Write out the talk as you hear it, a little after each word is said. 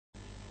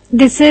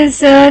This is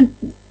the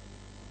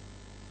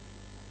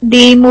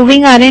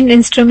moving iron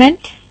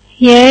instrument.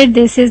 Here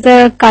this is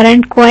the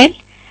current coil.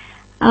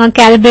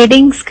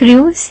 Calibrating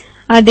screws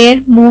are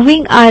there.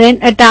 Moving iron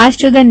attached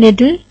to the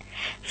needle.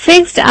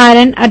 Fixed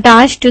iron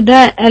attached to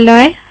the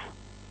alloy.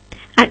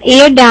 And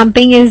air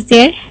damping is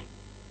there.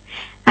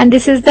 And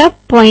this is the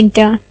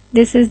pointer.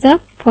 This is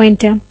the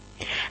pointer.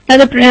 Now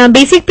the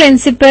basic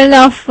principle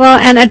of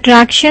an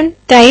attraction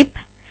type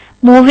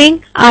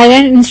moving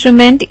iron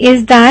instrument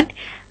is that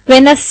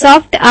when a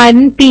soft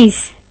iron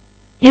piece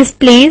is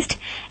placed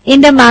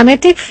in the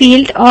magnetic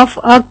field of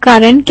a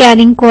current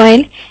carrying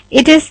coil,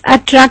 it is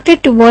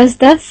attracted towards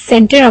the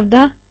center of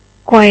the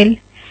coil.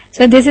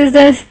 So this is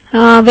the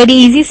very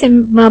easy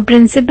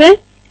principle,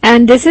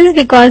 and this is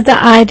because the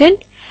iron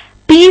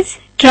piece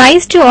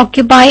tries to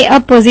occupy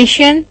a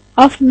position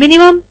of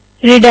minimum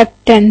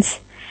reductance.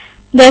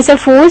 Thus a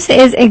force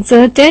is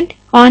exerted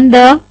on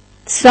the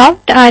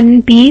soft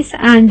iron piece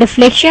and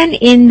deflection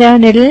in the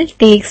needle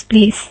takes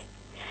place.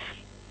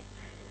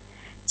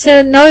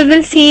 So now we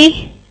will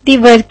see the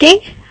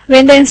working.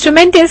 When the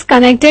instrument is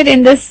connected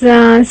in this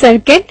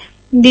circuit,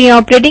 the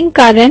operating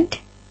current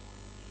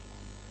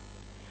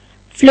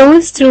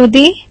flows through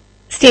the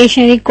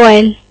stationary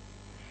coil.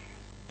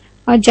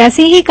 और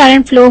जैसे ही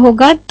current flow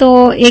होगा तो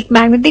एक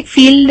magnetic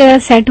field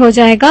set हो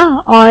जाएगा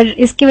और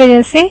इसकी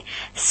वजह से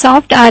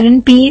soft iron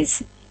piece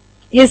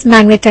is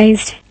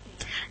magnetised.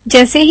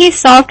 जैसे ही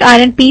सॉफ्ट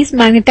आयरन पीस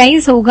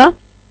मैग्नेटाइज होगा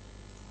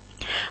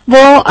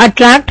वो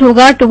अट्रैक्ट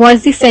होगा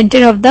towards the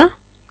centre of the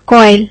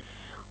coil.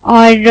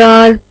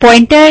 और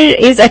pointer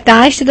is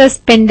attached to the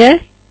spindle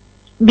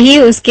भी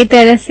उसकी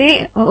तरह से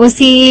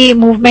उसी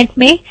मूवमेंट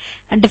में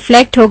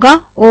डिफ्लेक्ट होगा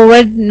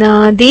over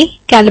the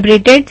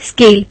calibrated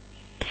scale.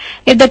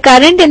 If the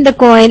current in the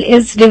coil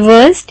is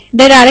reversed,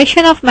 the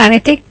direction of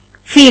magnetic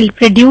field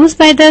produced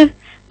by the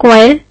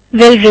coil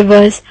will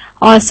reverse.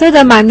 Also,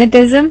 the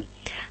magnetism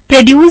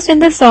produced in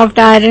the soft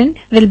iron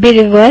will be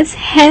reversed.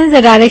 Hence,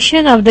 the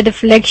direction of the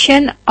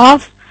deflection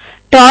of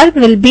torque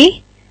will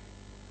be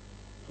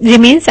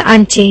remains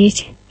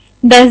unchanged.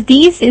 Thus,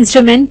 these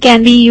instruments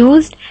can be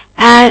used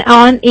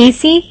on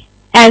AC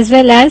as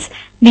well as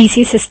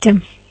DC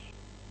system.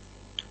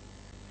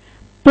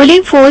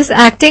 Pulling force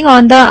acting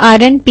on the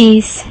iron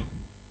piece.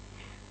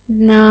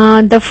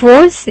 Now the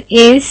force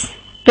is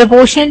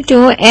proportional to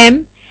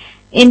m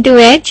into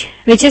h,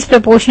 which is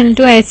proportional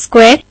to h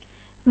square,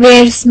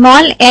 where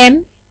small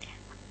m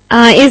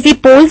is the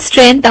pole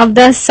strength of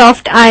the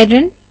soft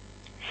iron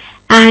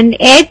and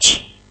h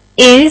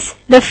is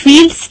the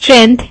field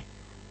strength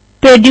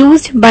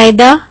produced by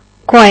the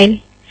coil,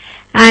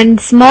 and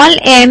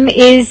small m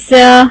is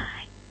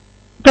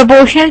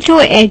proportional to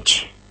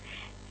h.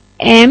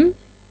 M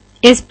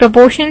is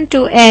proportional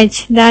to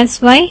h,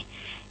 that's why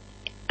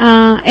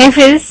F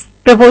is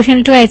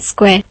proportional to h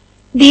square.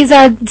 These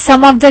are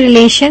some of the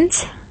relations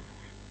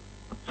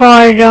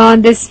for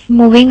this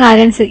moving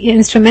iron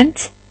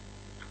instruments.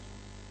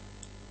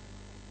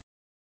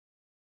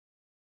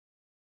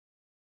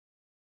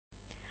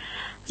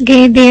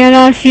 Okay, there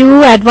are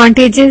few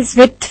advantages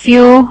with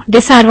few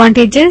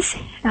disadvantages.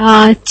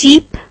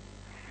 Cheap,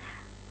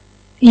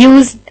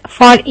 used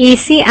for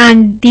AC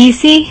and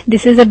DC,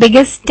 this is the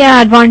biggest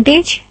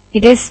advantage.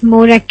 It is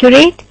more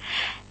accurate.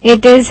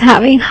 It is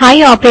having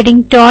high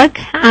operating torque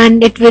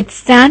and it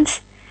withstands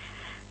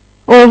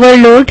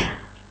overload.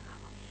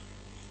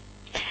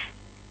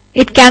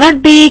 It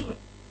cannot be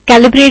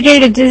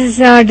calibrated. It is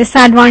a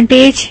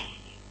disadvantage.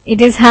 It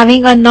is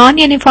having a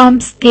non-uniform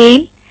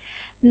scale,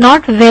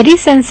 not very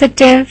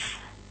sensitive.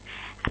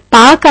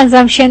 Power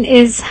consumption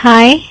is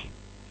high.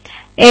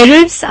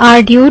 Errors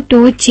are due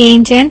to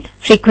change in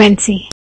frequency.